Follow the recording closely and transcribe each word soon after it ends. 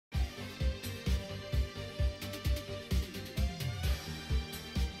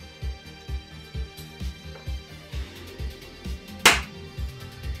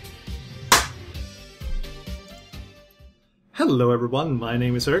Hello everyone, my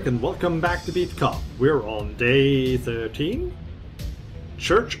name is Eric and welcome back to BeatCop. We're on day 13?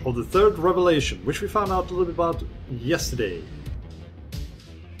 Church of the Third Revelation, which we found out a little bit about yesterday.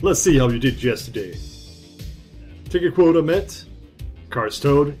 Let's see how you did yesterday. Ticket quota met. Cars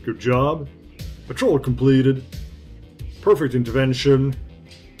towed, good job. Patrol completed. Perfect intervention.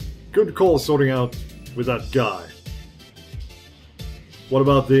 Good call sorting out with that guy. What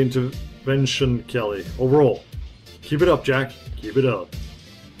about the intervention, Kelly? Overall? Keep it up, Jack. Keep it up.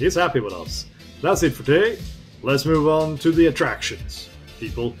 He's happy with us. That's it for today. Let's move on to the attractions.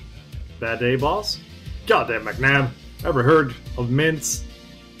 People. Bad day, boss? Goddamn, McNabb. Ever heard of mints?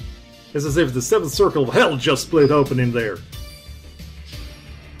 It's as if the seventh circle of hell just split open in there.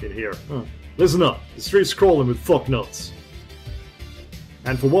 In here. Listen up. The street's crawling with fuck nuts.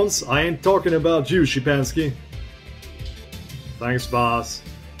 And for once, I ain't talking about you, Shipansky. Thanks, boss.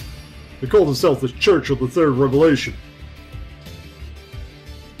 They call themselves the Church of the Third Revelation.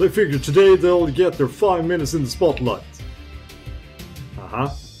 They figure today they'll get their 5 minutes in the spotlight.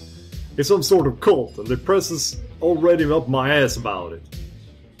 It's some sort of cult, and the press is already up my ass about it.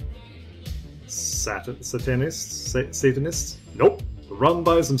 Satanists? Nope. Run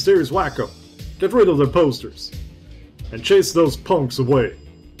by some serious wacko. Get rid of their posters. And chase those punks away.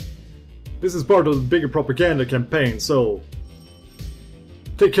 This is part of the bigger propaganda campaign, so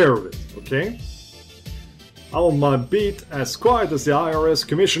take care of it, okay? I want my beat as quiet as the IRS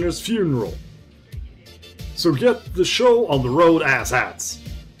commissioner's funeral. So get the show on the road, asshats.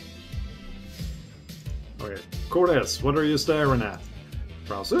 Okay, Cortez, what are you staring at?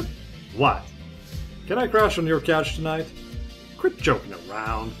 Browser? What? Can I crash on your couch tonight? Quit joking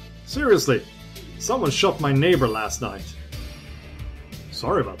around. Seriously, someone shot my neighbor last night.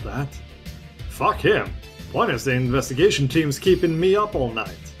 Sorry about that. Fuck him. Point is the investigation team's keeping me up all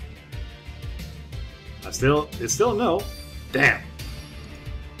night. It's still no. Damn.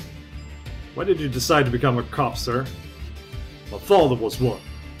 Why did you decide to become a cop, sir? My father was one.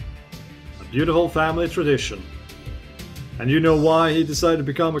 A beautiful family tradition. And you know why he decided to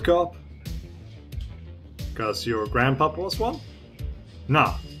become a cop? Because your grandpapa was one?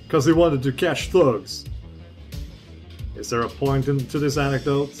 Nah, because he wanted to catch thugs. Is there a point to this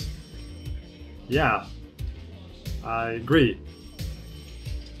anecdote? Yeah. I agree.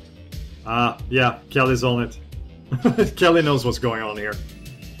 Yeah, Kelly's on it. Kelly knows what's going on here.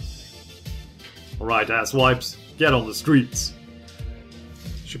 Alright, asswipes, get on the streets.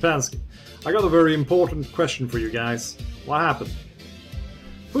 Shipansky, I got a very important question for you guys. What happened?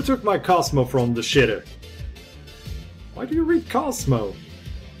 Who took my Cosmo from the shitter? Why do you read Cosmo?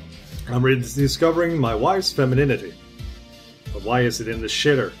 I'm rediscovering my wife's femininity. But why is it in the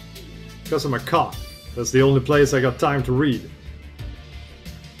shitter? Because I'm a cop. That's the only place I got time to read.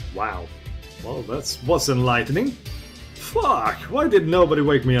 Wow. Well, was enlightening. Fuck! Why did nobody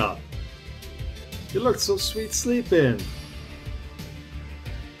wake me up? You looked so sweet sleeping.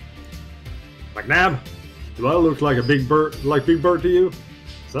 McNabb, do I look like a Big Bird to you?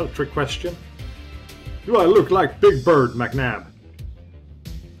 Is that a trick question? Do I look like Big Bird, McNabb?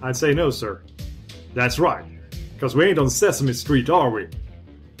 I'd say no, sir. That's right. Because we ain't on Sesame Street, are we? I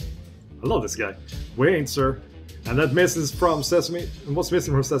love this guy. We ain't, sir. And that misses from Sesame... What's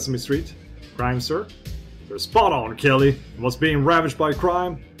missing from Sesame Street? Crime, sir? You're spot on, Kelly. What's being ravaged by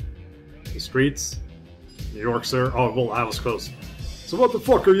crime? The streets? New York, sir? Oh, well, I was close. So what the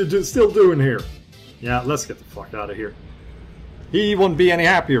fuck are you still doing here? Yeah, let's get the fuck out of here. He won't be any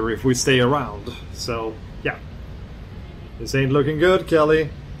happier if we stay around. So, yeah. This ain't looking good, Kelly.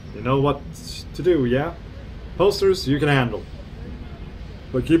 You know what to do, yeah? Posters, you can handle.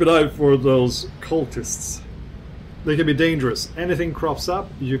 But keep an eye for those cultists. They can be dangerous. Anything crops up,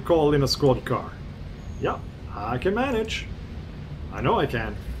 you call in a squad car. Yeah, I can manage. I know I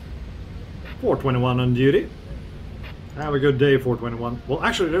can. 421 on duty. Have a good day, 421. Well,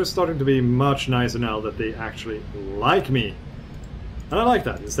 actually, they're starting to be much nicer now that they actually like me. And I like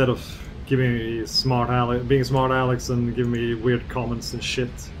that, instead of giving me being smart Alex and giving me weird comments and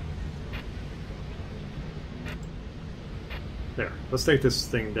shit. There, let's take this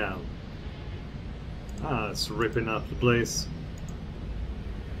thing down. It's ripping up the place.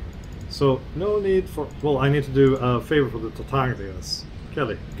 So, no need for... Well, I need to do a favor for the Totalitas.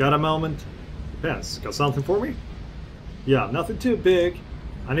 Kelly, got a moment? Depends. Got something for me? Yeah, nothing too big.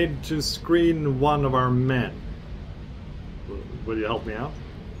 I need to screen one of our men. Will you help me out?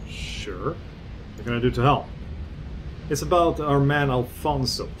 Sure. What can I do to help? It's about our man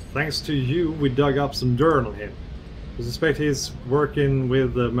Alfonso. Thanks to you, we dug up some dirt on him. We suspect he's working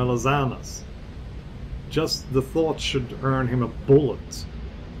with the Melazanas. Just the thought should earn him a bullet.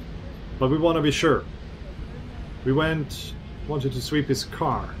 But we want to be sure. We went wanted to sweep his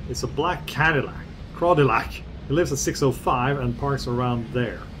car. It's a black Cadillac. Crodillac. He lives at 605 and parks around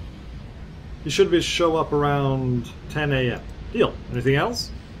there. He should be show up around 10 a.m. Deal. Anything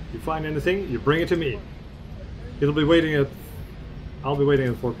else? You find anything, you bring it to me. He'll be waiting at... I'll be waiting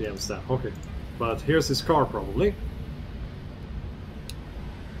at 4 p.m. Stan. Okay. But here's his car, probably.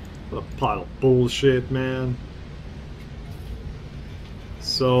 What a pile of bullshit, man.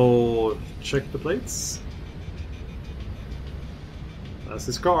 So, check the plates. That's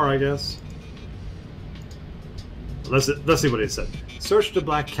his car, I guess. Let's see what it said. Search the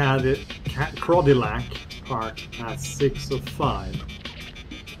black Crodillac park at 6:05.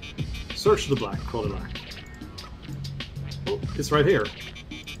 Search the black Crodillac. Oh, it's right here.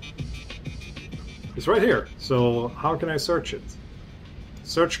 It's right here. So how can I search it?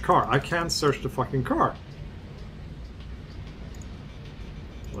 Search car. I can't search the fucking car.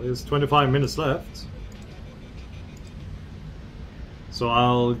 Well, there's 25 minutes left. So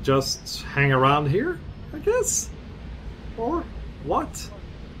I'll just hang around here, I guess? Or what?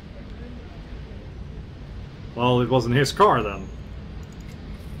 Well, it wasn't his car then.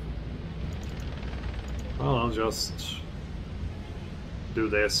 Well, I'll just do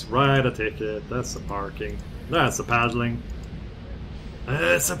this. Write a ticket. That's the parking. That's the paddling.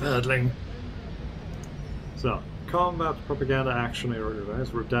 That's the paddling. So, combat propaganda action area.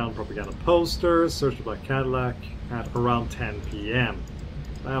 We're down propaganda posters. Search the black Cadillac at around 10 p.m.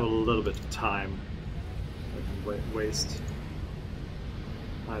 I have a little bit of time I can waste.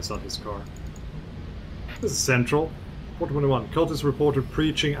 It's not his car. This is Central. 421. Cultists reported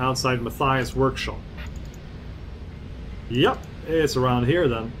preaching outside Matthias' workshop. Yep, it's around here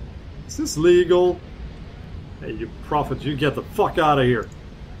then. Is this legal? Hey, you prophet, you get the fuck out of here.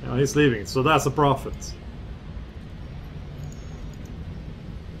 You know, he's leaving, so that's a prophet.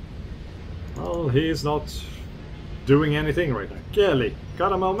 Well, he's not doing anything right now. Kelly,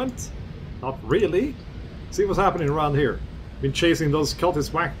 got a moment? Not really. See what's happening around here. Been chasing those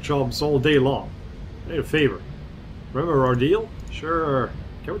cultist whack jobs all day long. I need a favor. Remember our deal? Sure.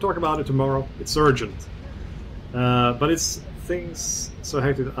 Can we talk about it tomorrow? It's urgent. But it's things so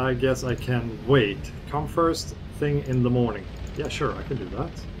hectic I guess I can wait. Come first thing in the morning. Yeah, sure, I can do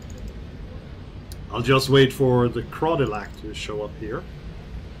that. I'll just wait for the Crodillac to show up here,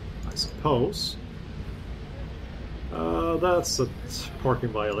 I suppose. That's a parking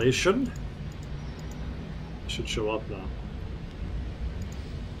violation. Should show up now.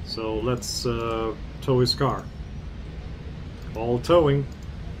 So let's tow his car. All towing.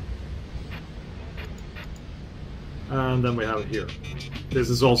 And then we have it here. This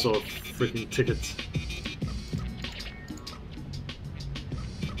is also a freaking ticket.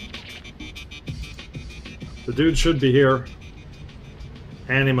 The dude should be here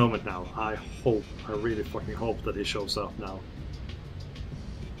any moment now. I really fucking hope that he shows up now.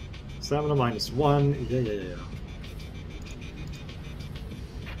 Stamina -1. Yeah.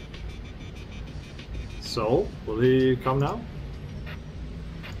 So, will he come now?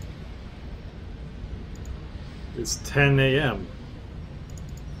 It's 10 a.m.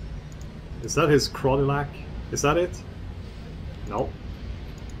 Is that his Crodillac? Is that it? No.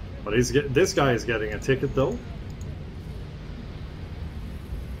 But this guy is getting a ticket though.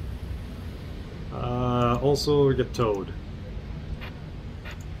 Also get towed.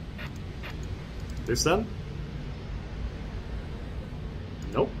 This then?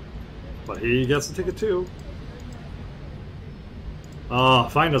 Nope. But he gets a ticket too.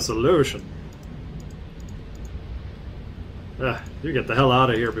 Find a solution. You get the hell out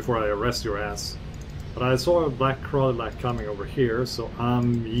of here before I arrest your ass. But I saw a black Crodillac coming over here, so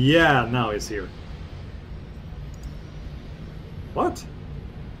yeah, now he's here. What?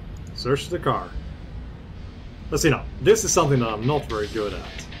 Search the car. Let's see now. This is something that I'm not very good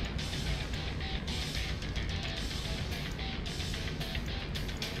at.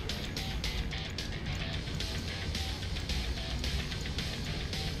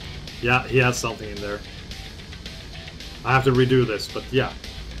 Yeah, he has something in there. I have to redo this, but yeah.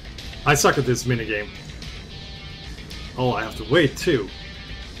 I suck at this minigame. Oh, I have to wait too.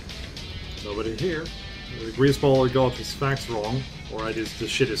 Nobody here. The greaseballer got his facts wrong, or I did the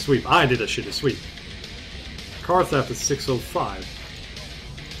shitty sweep. I did a shitty sweep. Car theft at 6:05.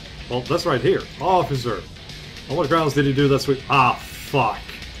 Well, that's right here. Officer. On what grounds did he do that sweep? Ah, fuck.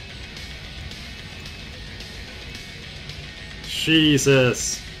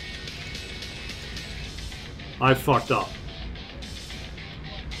 Jesus. I fucked up.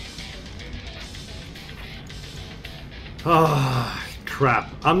 Ah, crap.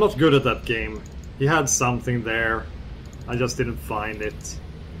 I'm not good at that game. He had something there. I just didn't find it.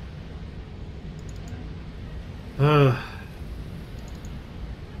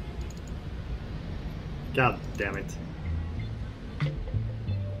 God damn it.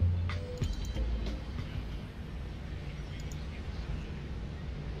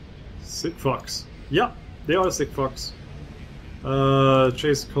 Sick fucks. Yeah, they are sick fucks.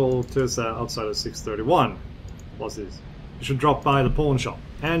 Chase call to outside of 631. What's this? You should drop by the pawn shop.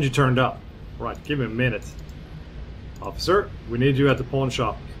 And you turned up. Right, give me a minute. Officer, we need you at the pawn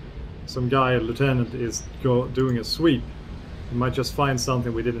shop. Some guy, lieutenant, is doing a sweep. We might just find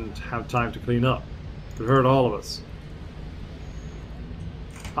something we didn't have time to clean up. Could hurt all of us.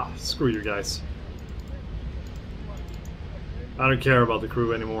 Ah, screw you guys. I don't care about the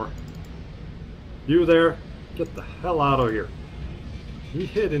crew anymore. You there, get the hell out of here. He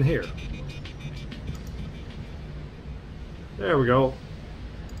hid in here. There we go.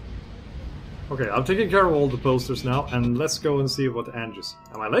 Okay, I'm taking care of all the posters now, and let's go and see what Angie's.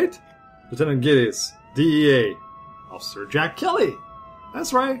 Am I late? Lieutenant Giddies, DEA. Officer Jack Kelly.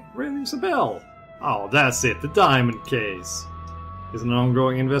 That's right, rings a bell. Oh, that's it, the diamond case. It's an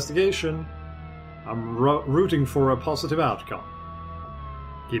ongoing investigation. I'm rooting for a positive outcome.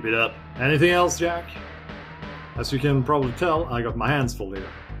 Keep it up. Anything else, Jack? As you can probably tell, I got my hands full here.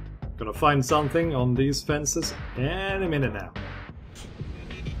 Gonna find something on these fences any minute now.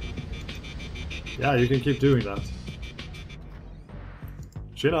 Yeah, you can keep doing that.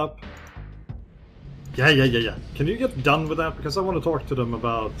 Chin up. Yeah. Can you get done with that? Because I want to talk to them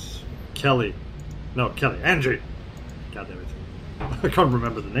about Kelly. No, Kelly. Angie! God damn it. I can't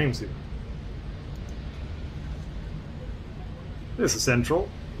remember the names even. This is Central.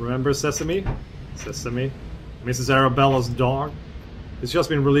 Remember Sesame? Sesame. Mrs. Arabella's dog. It's just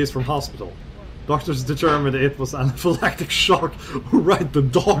been released from hospital. Doctors determined it was anaphylactic shock. Right, the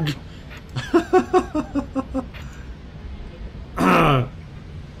dog.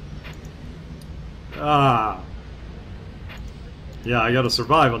 Yeah, I gotta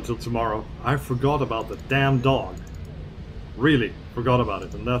survive until tomorrow. I forgot about the damn dog. Really, forgot about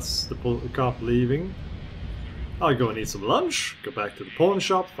it. And that's the cop leaving. I'll go and eat some lunch, go back to the pawn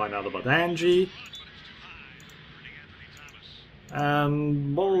shop, find out about Angie.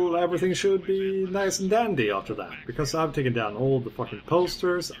 And, well, everything should be nice and dandy after that. Because I've taken down all the fucking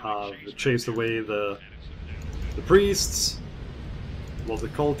posters, I've chased away the priests, well, the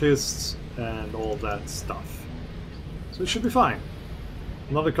cultists, and all that stuff. So it should be fine.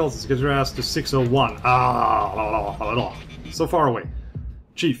 Another cultist, get your ass to 601. So far away.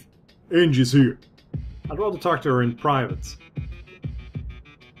 Chief, Angie's here. I'd rather talk to her in private.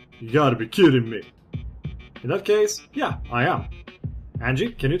 You gotta be kidding me. In that case, yeah, I am.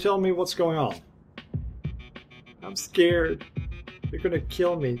 Angie, can you tell me what's going on? I'm scared. They're gonna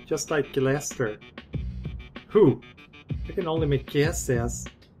kill me, just like Lester. Who? I can only make guesses.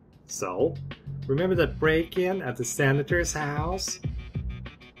 So? Remember that break-in at the senator's house?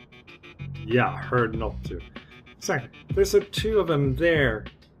 Yeah, heard not to. Sorry, there's two of them there.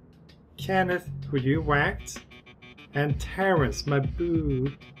 Kenneth, who you whacked, and Terrence, my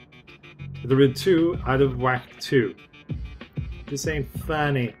boo. If there were two, I'd have whacked two. This ain't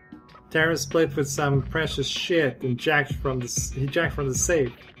funny. Terrence split with some precious shit and jacked from the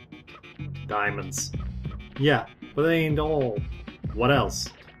safe. Diamonds. Yeah, but they ain't all. What else?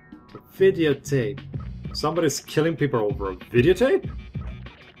 A videotape. Somebody's killing people over a videotape?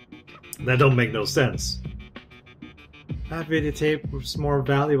 That don't make no sense. That videotape was more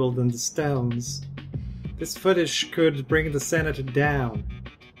valuable than the stones. This footage could bring the senator down.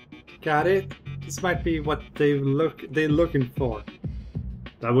 Got it? This might be what they're looking for.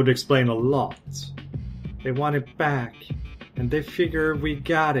 That would explain a lot. They want it back, and they figure we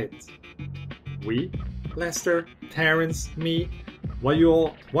got it. We? Lester, Terrence, me. Why you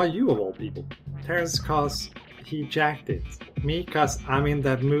of all people? Terrence cause he jacked it. Me cause I'm in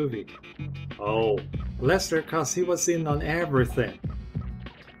that movie. Oh. Lester cause he was in on everything.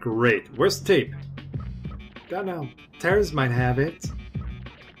 Great. Where's the tape? Don't know. Terrence might have it.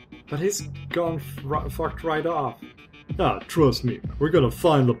 But he's gone fucked right off. Ah, trust me. We're gonna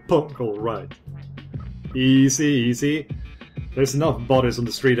find the punk alright. Easy, easy. There's enough bodies on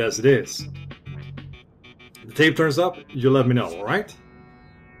the street as it is. If the tape turns up, you let me know, alright?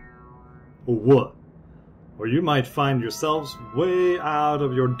 Or what? Or you might find yourselves way out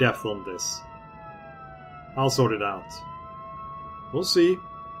of your depth on this. I'll sort it out. We'll see.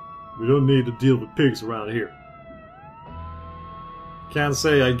 We don't need to deal with pigs around here. Can't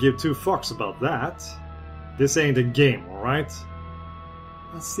say I give two fucks about that. This ain't a game, alright?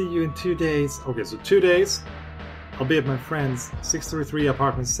 I'll see you in 2 days. Okay, so 2 days. I'll be at my friend's, 633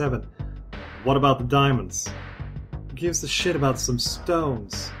 apartment 7. What about the diamonds? Who gives a shit about some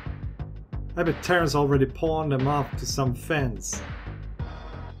stones? I bet Terrence already pawned them off to some fence.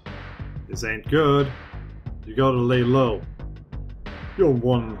 This ain't good. You gotta lay low. You're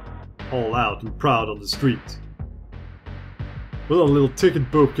one all out and proud on the street. With a little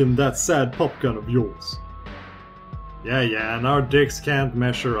ticket book and that sad pop gun of yours. Yeah, and our dicks can't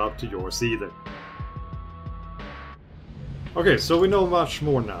measure up to yours either. Okay, so we know much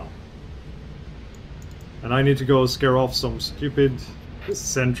more now. And I need to go scare off some stupid... This is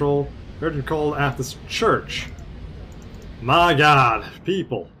central. Urgent call at this church. My god,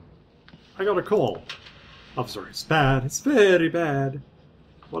 people. I got a call. Officer, it's bad. It's very bad.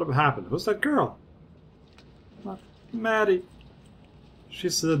 What happened? Who's that girl? Maddie.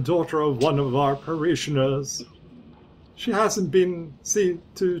 She's the daughter of one of our parishioners. She hasn't been seen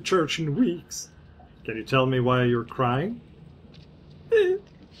to church in weeks. Can you tell me why you're crying?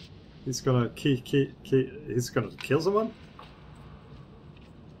 He's gonna he's gonna kill someone?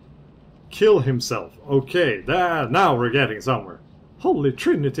 Kill himself. Okay, now we're getting somewhere. Holy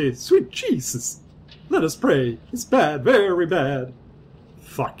Trinity, sweet Jesus. Let us pray. It's bad, very bad.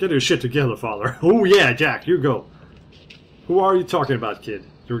 Fuck, get your shit together, father. Oh yeah, Jack, you go. Who are you talking about, kid?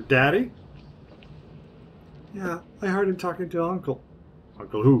 Your daddy? Yeah, I heard him talking to Uncle.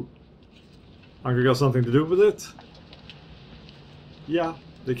 Uncle who? Uncle got something to do with it? Yeah,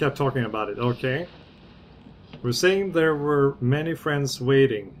 they kept talking about it, okay. We're saying there were many friends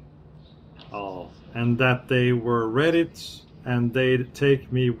waiting. Oh, and that they were ready and they'd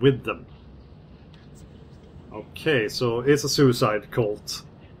take me with them. Okay, so it's a suicide cult.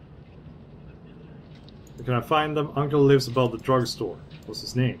 Can I find them? Uncle lives above the drugstore. What's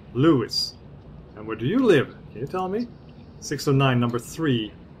his name? Lewis. And where do you live? Can you tell me? 609, number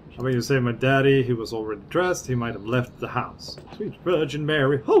 3. I mean, you say my daddy, he was already dressed, he might have left the house. Sweet Virgin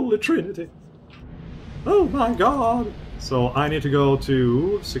Mary, Holy Trinity. Oh my god! So I need to go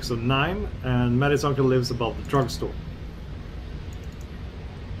to 609, and Maddie's uncle lives above the drugstore.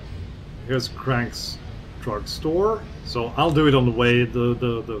 Here's Crank's drugstore. So I'll do it on the way.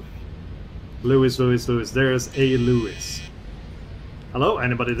 The Lewis. There's a Lewis. Hello,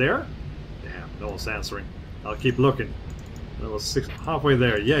 anybody there? Damn, no one's answering. I'll keep looking. That was halfway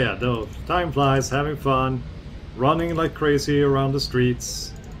there. Yeah, no. Time flies, having fun, running like crazy around the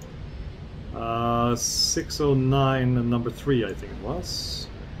streets. 609 and number 3, I think it was.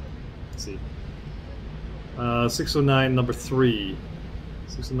 Let's see. 609 number 3.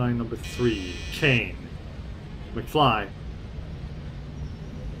 609 number 3. Kane. McFly.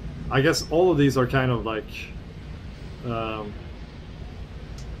 I guess all of these are kind of like...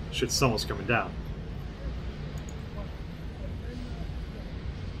 shit, someone's coming down.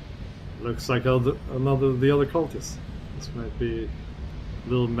 Looks like the other cultists. This might be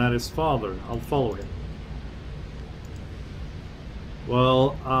little Maddie's father. I'll follow him.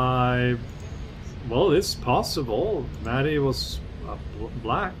 Well, it's possible. Maddie was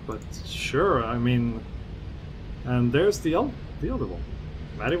black, but sure, I mean... And there's the other one.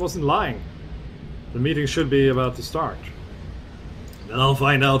 Maddie wasn't lying. The meeting should be about to start. Then I'll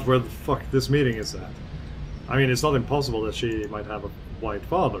find out where the fuck this meeting is at. I mean, it's not impossible that she might have a white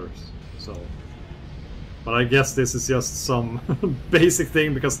father, so... But I guess this is just some basic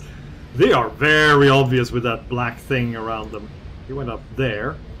thing, because they are very obvious with that black thing around them. He went up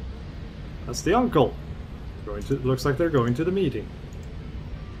there. That's the uncle. Looks like they're going to the meeting.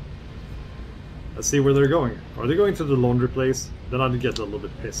 Let's see where they're going. Are they going to the laundry place? Then I'd get a little bit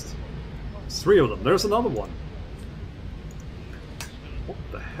pissed. There's 3 of them. There's another one. What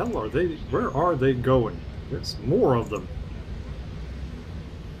the hell are they? Where are they going? There's more of them.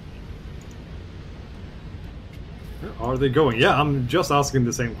 Where are they going? Yeah, I'm just asking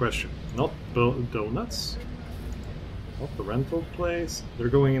the same question. Not donuts. Not the rental place. They're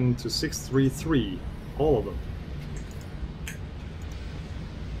going into 633. All of them.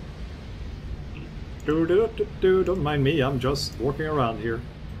 Don't mind me, I'm just walking around here.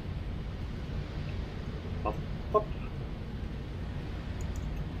 Up, up.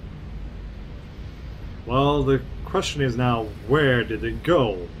 Well, the question is now, where did it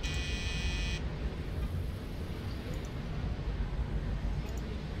go?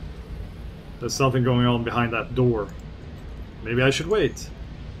 There's something going on behind that door. Maybe I should wait.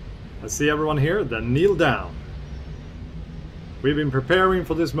 I see everyone here, then kneel down. We've been preparing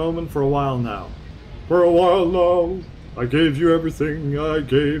for this moment for a while now. For a while now, I gave you everything, I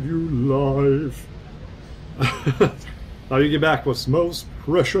gave you life. Now you get back what's most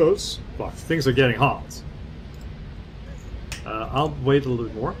precious. Fuck, things are getting hot. I'll wait a little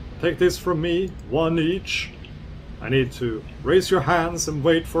bit more. Take this from me, 1 each. I need to raise your hands and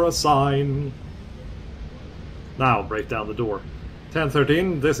wait for a sign. Now break down the door.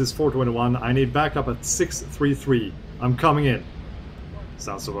 1013, this is 421. I need backup at 633. I'm coming in.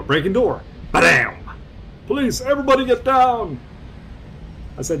 Sounds of a breaking door. Ba-dam! Police, everybody get down!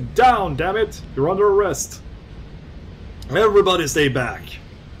 I said down, damn it! You're under arrest. Everybody stay back.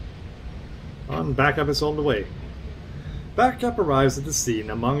 And BeatCop is on the way. BeatCop arrives at the scene.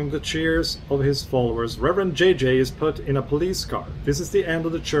 Among the cheers of his followers, Reverend JJ is put in a police car. This is the end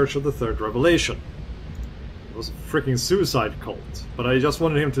of the Church of the Third Revelation. It was a freaking suicide cult, but I just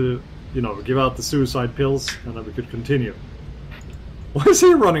wanted him to, you know, give out the suicide pills and then we could continue. Why is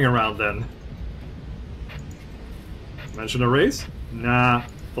he running around then? Mention a race? Nah,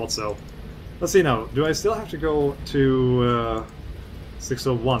 thought so. Let's see now, do I still have to go to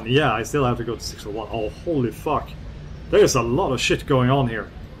 601? Yeah, I still have to go to 601. Oh, holy fuck. There's a lot of shit going on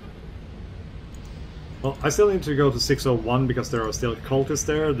here. Well, I still need to go to 601 because there are still cultists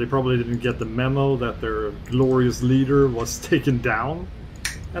there. They probably didn't get the memo that their glorious leader was taken down.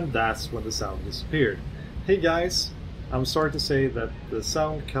 And that's when the sound disappeared. Hey guys, I'm sorry to say that the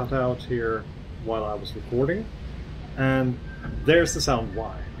sound cut out here while I was recording. And there's the sound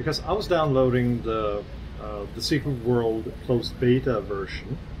why. Because I was downloading the Secret World closed beta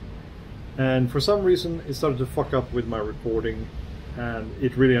version. And for some reason it started to fuck up with my recording. And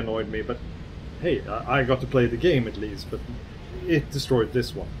it really annoyed me. But hey, I got to play the game at least. But it destroyed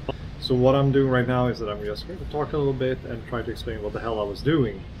this one. So what I'm doing right now is that I'm just going to talk a little bit and try to explain what the hell I was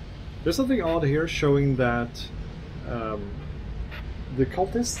doing. There's something odd here showing that the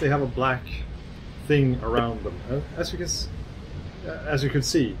cultists, they have a black thing around them. As you can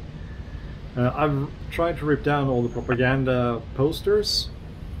see, I've tried to rip down all the propaganda posters,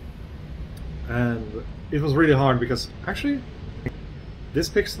 and it was really hard because actually this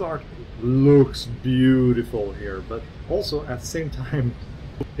pixel art looks beautiful here, but also at the same time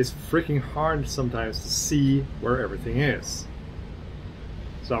it's freaking hard sometimes to see where everything is.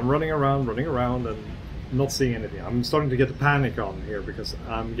 So I'm running around and not seeing anything. I'm starting to get the panic on here because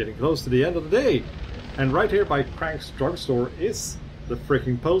I'm getting close to the end of the day. And right here by Crank's drugstore is the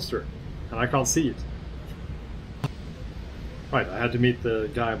freaking poster. And I can't see it. Right, I had to meet the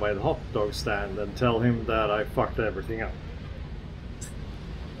guy by the hot dog stand and tell him that I fucked everything up.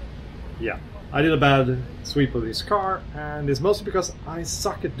 Yeah, I did a bad sweep of his car, and it's mostly because I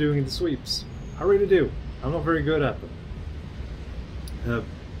suck at doing the sweeps. I really do. I'm not very good at them.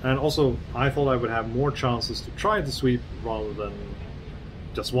 And also, I thought I would have more chances to try the sweep rather than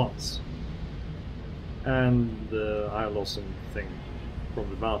just once. And I lost something from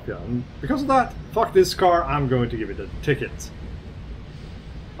the mafia. And because of that, fuck this car, I'm going to give it a ticket.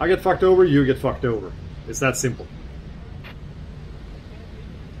 I get fucked over, you get fucked over. It's that simple.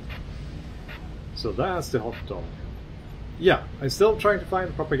 So that's the hot dog. Yeah, I'm still trying to find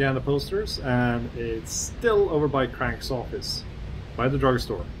the propaganda posters, and it's still over by Crank's office. By the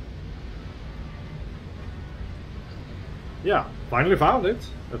drugstore. Yeah, finally found it,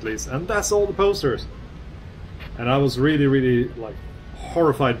 at least. And that's all the posters. And I was really, like,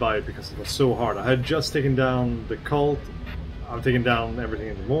 horrified by it because it was so hard. I had just taken down the cult. I've taken down everything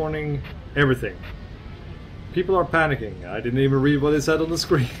in the morning. Everything. People are panicking. I didn't even read what it said on the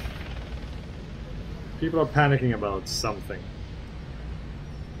screen. People are panicking about something.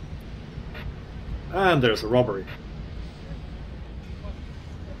 And there's a robbery.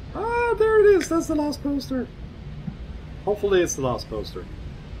 Ah, there it is. That's the last poster. Hopefully it's the last poster.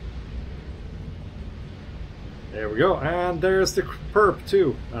 There we go. And there's the perp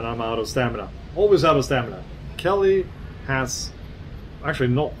too. And I'm out of stamina. Always out of stamina. Kelly has actually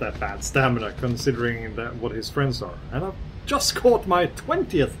not that bad stamina considering that what his friends are. And I've just caught my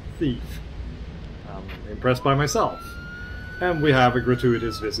 20th thief. I'm impressed by myself. And we have a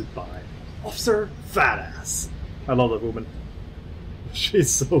gratuitous visit by Officer Fatass. I love that woman. She's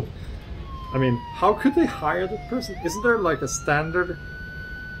so... I mean, how could they hire that person? Isn't there like a standard?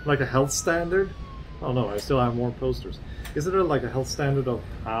 Like a health standard? Oh no, I still have more posters. Isn't there like a health standard of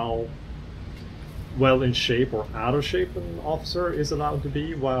how well in shape or out of shape an officer is allowed to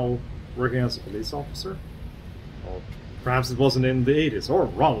be while working as a police officer? Or perhaps it wasn't in the 80s. Or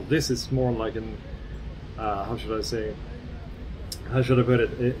rather, this is more like an... how should I say? How should I put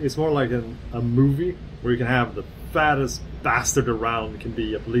it? It's more like a movie where you can have the fattest bastard around can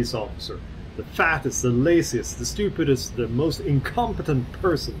be a police officer. The fattest, the laziest, the stupidest, the most incompetent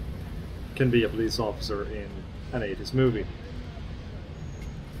person can be a police officer in an 80s movie.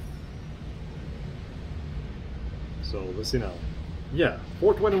 So let's see now. Yeah,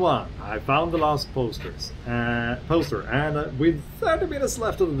 421. I found the last poster, and with 30 minutes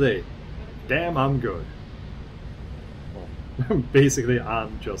left of the day, damn, I'm good. Well, basically,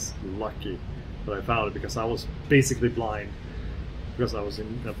 I'm just lucky that I found it because I was basically blind. Because I was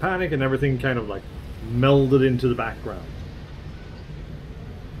in a panic and everything kind of like melded into the background.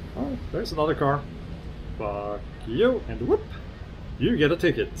 Oh, there's another car. Fuck you, and whoop! You get a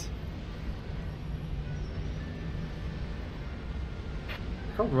ticket.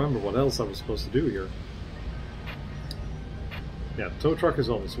 I can't remember what else I was supposed to do here. Yeah, the tow truck is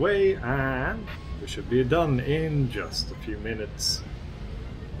on its way, and we should be done in just a few minutes.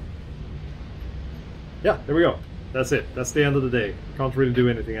 Yeah, there we go. That's it. That's the end of the day. Can't really do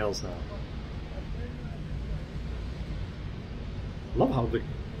anything else now. Love how the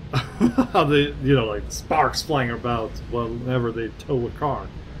how the like sparks flying about whenever they tow a car.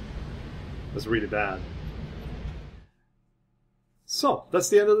 That's really bad. So that's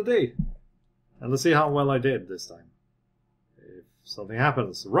the end of the day, and let's see how well I did this time. If something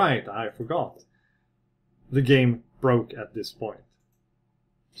happens, right? I forgot. The game broke at this point,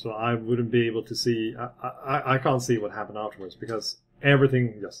 so I wouldn't be able to see. I can't see what happened afterwards because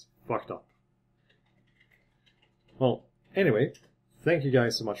everything just fucked up. Well, anyway. Thank you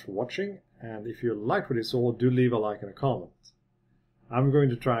guys so much for watching, and if you liked what you saw, do leave a like and a comment. I'm going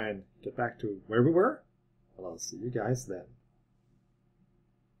to try and get back to where we were, and I'll see you guys then.